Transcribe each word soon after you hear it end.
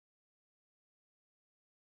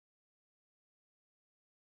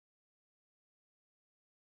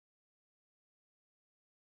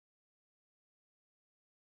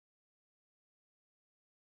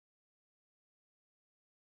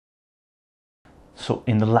So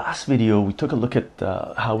in the last video, we took a look at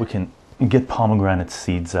how we can get pomegranate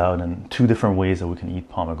seeds out and two different ways that we can eat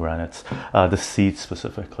pomegranates, the seeds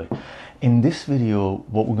specifically. In this video,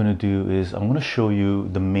 what we're going to do is I'm going to show you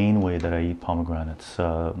the main way that I eat pomegranates,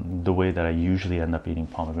 the way that I usually end up eating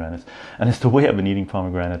pomegranates. And it's the way I've been eating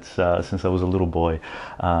pomegranates since I was a little boy,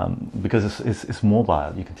 because it's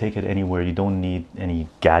mobile. You can take it anywhere. You don't need any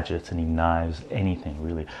gadgets, any knives, anything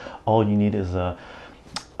really. All you need is a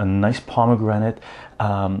nice pomegranate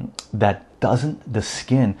that the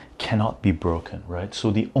skin cannot be broken, right? So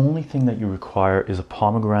the only thing that you require is a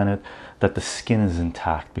pomegranate that the skin is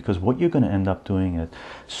intact, because what you're going to end up doing is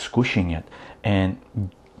squishing it and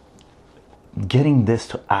getting this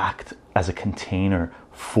to act as a container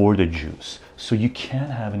for the juice, so you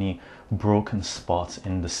can't have any broken spots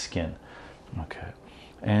in the skin. Okay,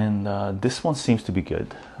 and this one seems to be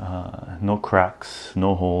good. No cracks,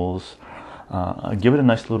 no holes. Give it a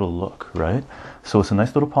nice little look, right? So it's a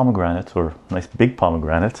nice little pomegranate, or nice big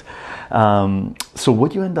pomegranate. So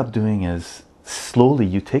what you end up doing is slowly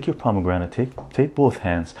you take your pomegranate, take both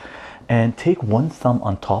hands and take one thumb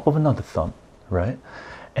on top of another thumb, right?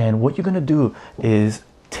 And what you're going to do is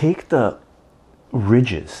take the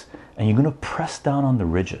ridges and you're going to press down on the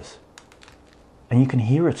ridges, and you can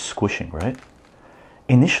hear it squishing, right?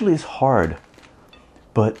 Initially it's hard,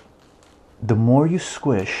 but the more you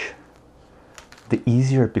squish, the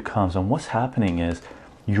easier it becomes. And what's happening is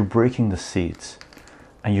you're breaking the seeds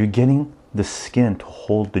and you're getting the skin to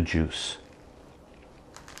hold the juice.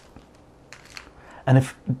 And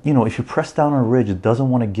if you press down on a ridge, it doesn't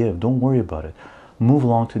want to give, don't worry about it. Move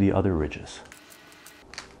along to the other ridges.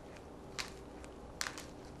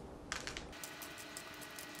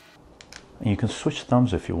 And you can switch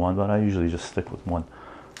thumbs if you want, but I usually just stick with one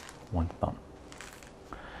thumb.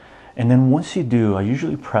 And then once you do, I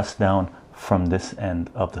usually press down from this end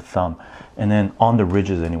of the thumb, and then on the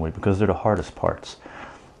ridges anyway, because they're the hardest parts.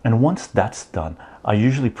 And once that's done, I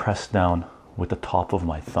usually press down with the top of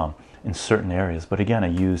my thumb in certain areas, but again I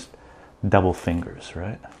used double fingers,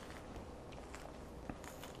 right?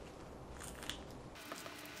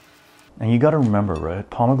 And you got to remember, right,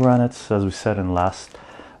 pomegranates, as we said in the last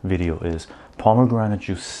video, is pomegranate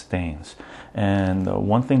juice stains. And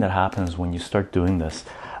one thing that happens when you start doing this,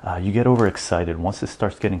 you get overexcited. Once it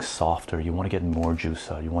starts getting softer, you want to get more juice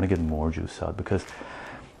out. You want to get more juice out, because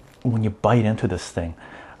when you bite into this thing,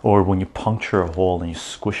 or when you puncture a hole and you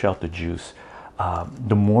squish out the juice,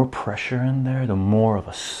 the more pressure in there, the more of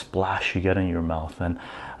a splash you get in your mouth. And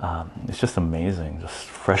it's just amazing. Just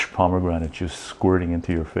fresh pomegranate juice squirting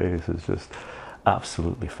into your face is just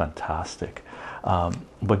absolutely fantastic.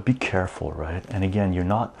 But be careful, right? And again, you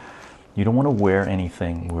don't want to wear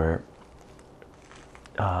anything where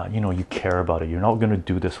you care about it. You're not going to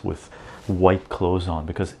do this with white clothes on,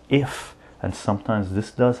 because and sometimes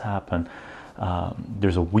this does happen,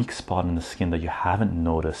 there's a weak spot in the skin that you haven't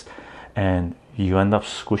noticed, and you end up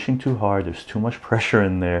squishing too hard, there's too much pressure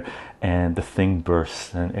in there, and the thing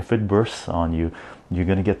bursts. And if it bursts on you, you're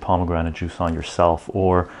going to get pomegranate juice on yourself,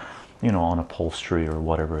 or on upholstery or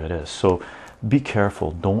whatever it is. So be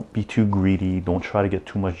careful, don't be too greedy, don't try to get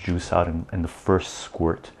too much juice out in the first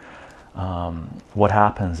squirt. What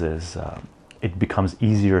happens is it becomes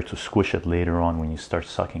easier to squish it later on when you start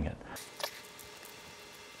sucking it.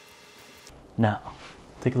 Now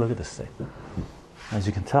take a look at this thing. As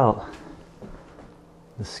you can tell,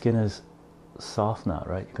 the skin is soft now,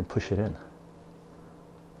 right? You can push it in.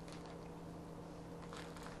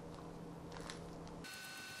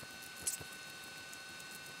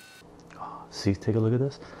 See, take a look at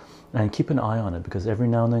this, and keep an eye on it, because every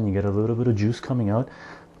now and then you get a little bit of juice coming out.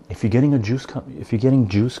 If you're getting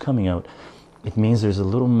juice coming out, it means there's a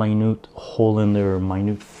little minute hole in there, or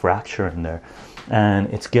minute fracture in there, and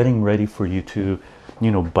it's getting ready for you to,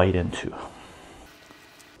 bite into.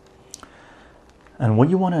 And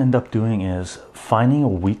what you want to end up doing is finding a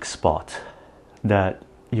weak spot that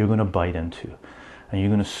you're going to bite into, and you're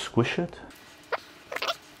going to squish it.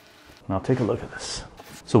 Now take a look at this.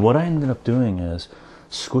 So what I ended up doing is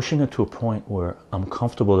squishing it to a point where I'm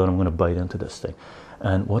comfortable that I'm going to bite into this thing.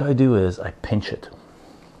 And what I do is I pinch it,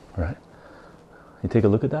 right? You take a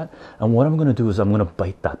look at that, and what I'm going to do is I'm going to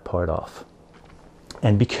bite that part off.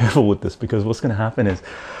 And be careful with this, because what's going to happen is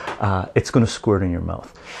it's going to squirt in your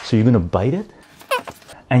mouth. So you're going to bite it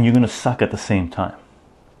and you're going to suck at the same time.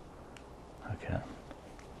 Okay.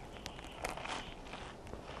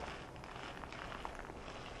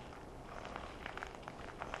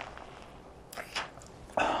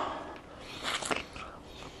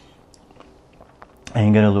 And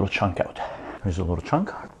you get a little chunk out. There's a little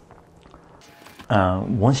chunk.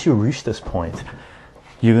 Once you reach this point,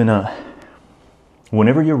 you're gonna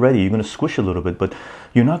Whenever you're ready, you're going to squish a little bit, but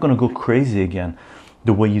you're not going to go crazy again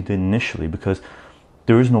the way you did initially, because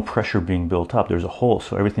there is no pressure being built up. There's a hole,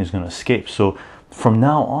 so everything's going to escape. So from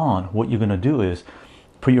now on, what you're going to do is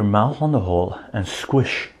put your mouth on the hole and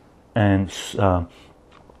squish and suck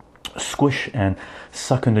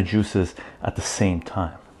in the juices at the same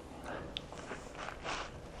time.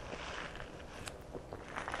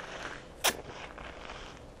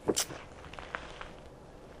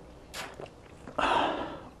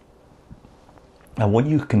 And what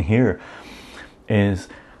you can hear is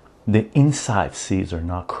the inside seeds are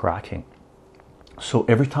not cracking. So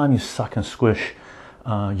every time you suck and squish,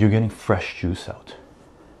 you're getting fresh juice out.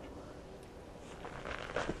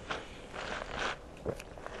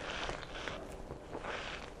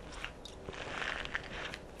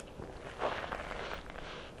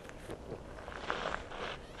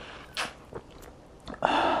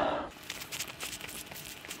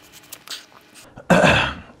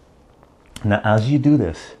 Now, as you do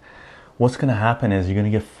this, what's going to happen is you're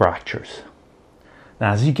going to get fractures.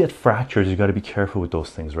 Now, as you get fractures, you got to be careful with those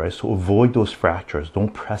things, right? So avoid those fractures.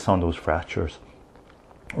 Don't press on those fractures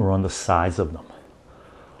or on the sides of them.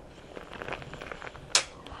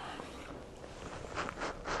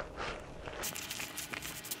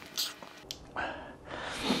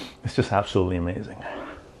 It's just absolutely amazing.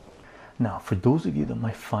 Now, for those of you that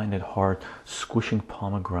might find it hard squishing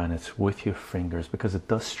pomegranates with your fingers, because it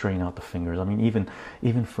does strain out the fingers. I mean,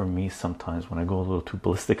 even for me, sometimes when I go a little too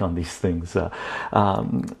ballistic on these things,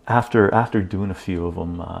 after doing a few of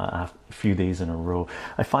them, a few days in a row,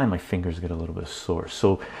 I find my fingers get a little bit sore.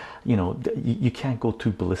 So, you know, you can't go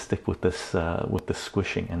too ballistic with this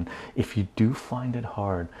squishing. And if you do find it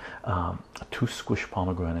hard to squish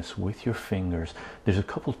pomegranates with your fingers, there's a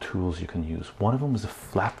couple tools you can use. One of them is a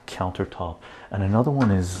flat countertop, and another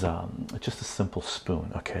one is just a simple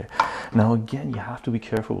spoon. Okay, now again, you have to be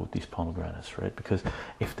careful with these pomegranates, right? Because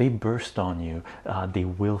if they burst on you, they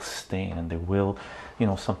will stain, and they will, you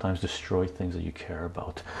know, sometimes destroy things that you care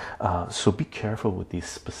about. So be careful with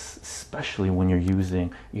these, especially when you're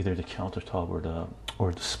using either the countertop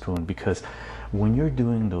or the spoon, because when you're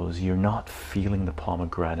doing those, you're not feeling the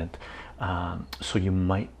pomegranate, so you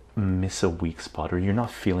might miss a weak spot, or you're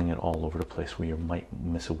not feeling it all over the place where you might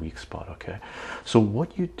miss a weak spot. Okay, so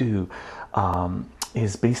what you do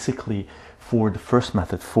is basically, for the first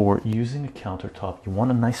method, for using a countertop, you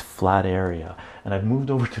want a nice flat area. And I've moved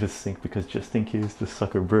over to the sink because just in case the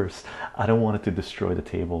sucker bursts, I don't want it to destroy the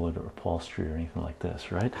table or the upholstery or anything like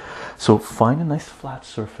this, right? So find a nice flat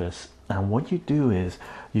surface, and what you do is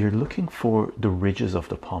you're looking for the ridges of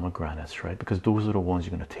the pomegranates, right? Because those are the ones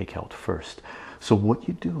you're going to take out first. So what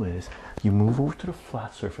you do is you move over to the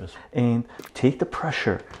flat surface and take the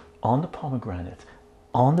pressure on the pomegranate,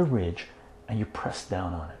 on the ridge, and you press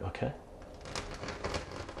down on it, okay?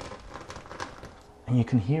 And you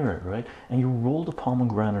can hear it, right? And you roll the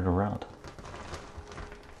pomegranate around,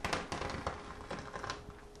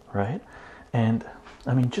 right? And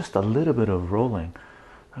I mean, just a little bit of rolling,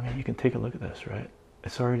 I mean, you can take a look at this, right?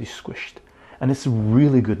 It's already squished, and it's a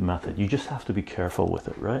really good method. You just have to be careful with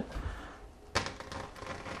it, right?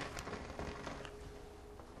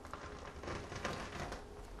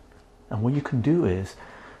 And what you can do is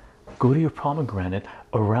go to your pomegranate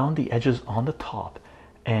around the edges on the top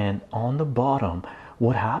and on the bottom.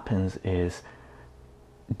 What happens is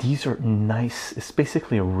these are nice, it's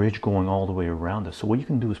basically a ridge going all the way around it. So what you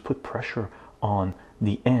can do is put pressure on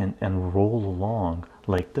the end and roll along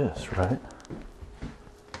like this, right?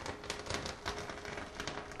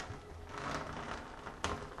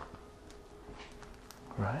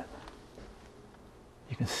 Right?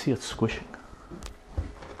 You can see it squishing.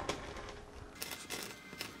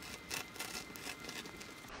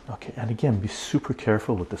 Okay, and again, be super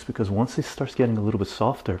careful with this, because once it starts getting a little bit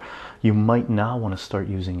softer, you might now want to start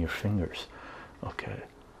using your fingers, okay?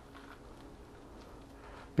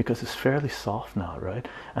 Because it's fairly soft now, right?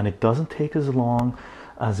 And it doesn't take as long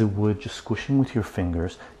as it would just squishing with your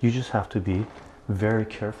fingers. You just have to be very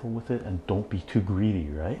careful with it and don't be too greedy,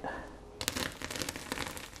 right?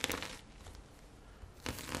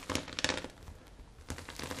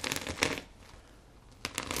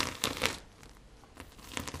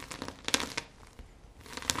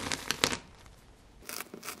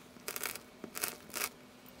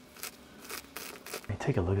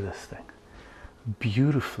 Take a look at this thing,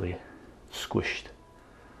 beautifully squished,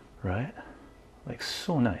 right? Like,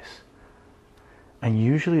 so nice. And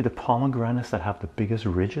usually the pomegranates that have the biggest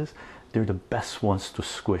ridges, they're the best ones to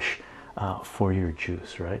squish for your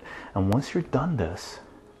juice, right? And once you're done this,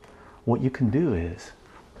 what you can do is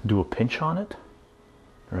do a pinch on it,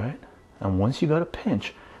 right? And once you got a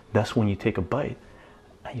pinch, that's when you take a bite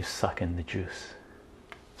and you suck in the juice.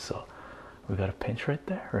 So we got a pinch right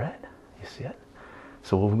there, right? You see it?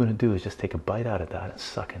 So what we're going to do is just take a bite out of that and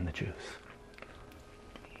suck in the juice.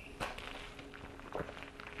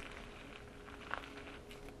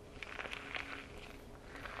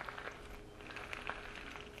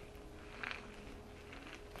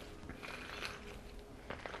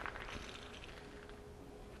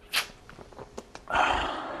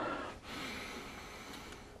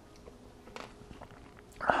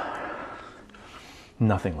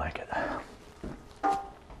 Nothing like it.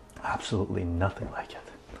 Absolutely nothing like it.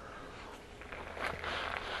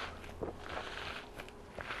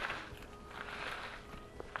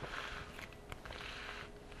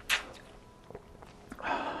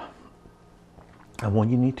 And what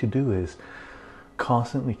you need to do is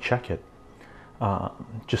constantly check it,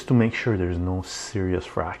 just to make sure there's no serious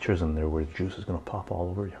fractures in there where the juice is going to pop all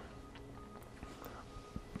over you.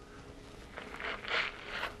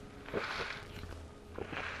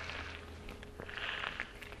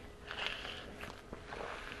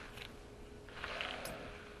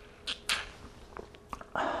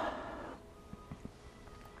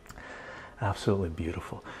 Absolutely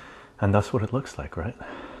beautiful. And that's what it looks like, right?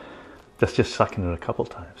 That's just sucking it a couple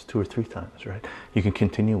times, 2 or 3 times, right? You can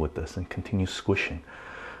continue with this and continue squishing,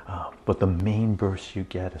 but the main burst you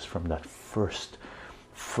get is from that first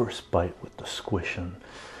bite with the squish, and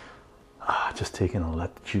just taking and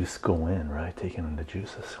let the juice go in, right? Taking in the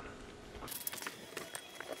juices.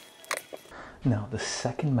 Now the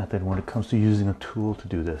second method when it comes to using a tool to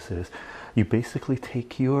do this is you basically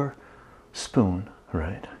take your spoon,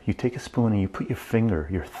 right? You take a spoon and you put your finger,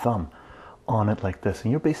 your thumb on it like this,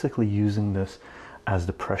 and you're basically using this as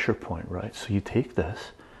the pressure point, right? So you take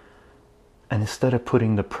this, and instead of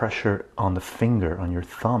putting the pressure on the finger, on your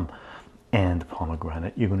thumb and the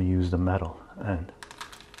pomegranate, you're going to use the metal, and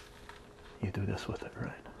you do this with it,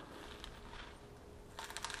 right?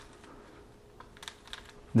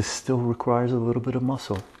 This still requires a little bit of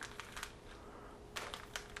muscle,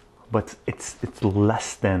 but it's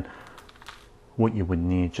less than what you would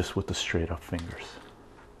need just with the straight up fingers.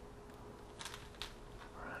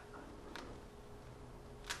 Right.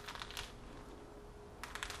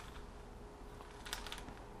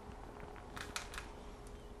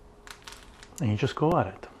 And you just go at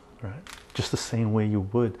it, right? Just the same way you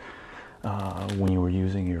would when you were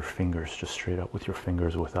using your fingers, just straight up with your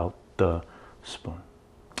fingers without the spoon.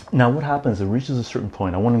 Now what happens, it reaches a certain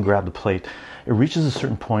point, I want to grab the plate, it reaches a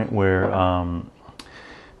certain point where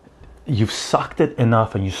you've sucked it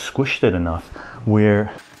enough and you squished it enough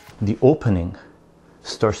where the opening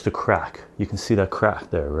starts to crack. You can see that crack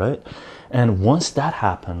there, right? And once that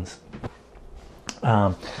happens,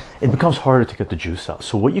 it becomes harder to get the juice out.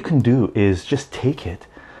 So what you can do is just take it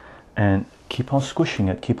and keep on squishing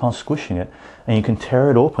it, and you can tear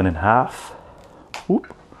it open in half.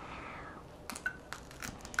 Whoop.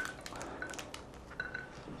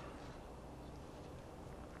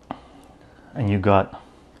 And you got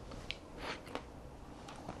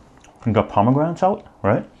pomegranates out,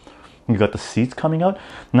 right? You got the seeds coming out.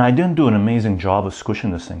 Now I didn't do an amazing job of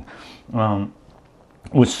squishing this thing.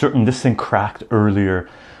 This thing cracked earlier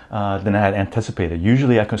than I had anticipated.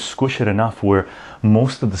 Usually I can squish it enough where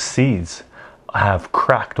most of the seeds have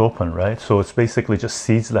cracked open, right? So it's basically just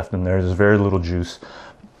seeds left in there. There's very little juice.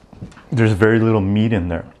 There's very little meat in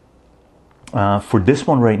there. For this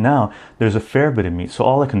one right now, there's a fair bit of meat. So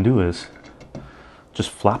all I can do is just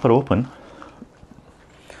flap it open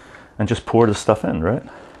and just pour the stuff in, right?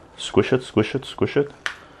 Squish it, squish it, squish it.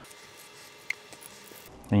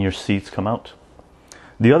 And your seeds come out.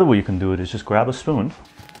 The other way you can do it is just grab a spoon,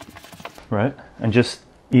 right? And just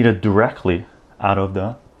eat it directly out of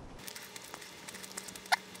the,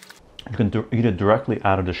 you can eat it directly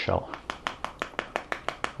out of the shell.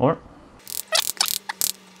 Or,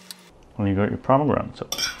 when you got your pomegranates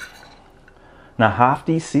up. Now half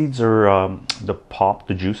these seeds are,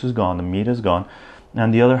 the juice is gone, the meat is gone,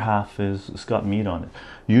 and the other half it's got meat on it.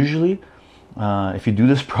 Usually, if you do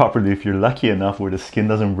this properly, if you're lucky enough where the skin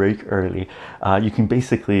doesn't break early, you can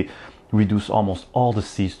basically reduce almost all the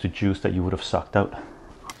seeds to juice that you would have sucked out.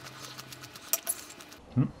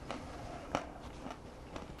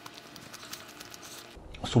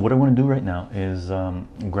 So what I want to do right now is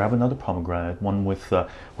grab another pomegranate, one with the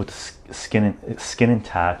skin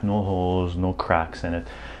intact, no holes, no cracks in it,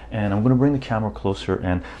 and I'm going to bring the camera closer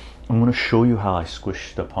and I'm going to show you how I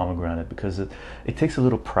squish the pomegranate, because it takes a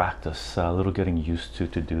little practice, a little getting used to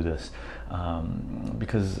do this,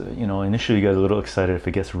 because initially you get a little excited. If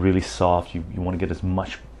it gets really soft, you want to get as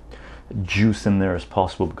much juice in there as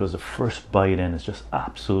possible, because the first bite in is just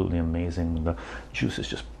absolutely amazing. The juice is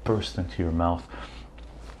just burst into your mouth.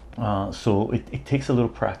 So it takes a little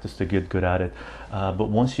practice to get good at it, but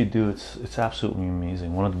once you do, it's absolutely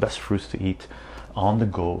amazing. One of the best fruits to eat on the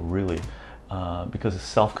go, really, because it's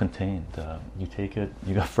self-contained. You take it,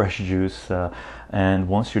 you got fresh juice, and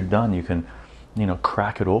once you're done, you can,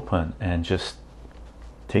 crack it open and just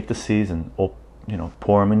take the seeds and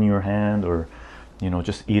pour them in your hand, or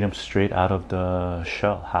just eat them straight out of the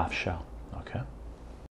shell, half shell.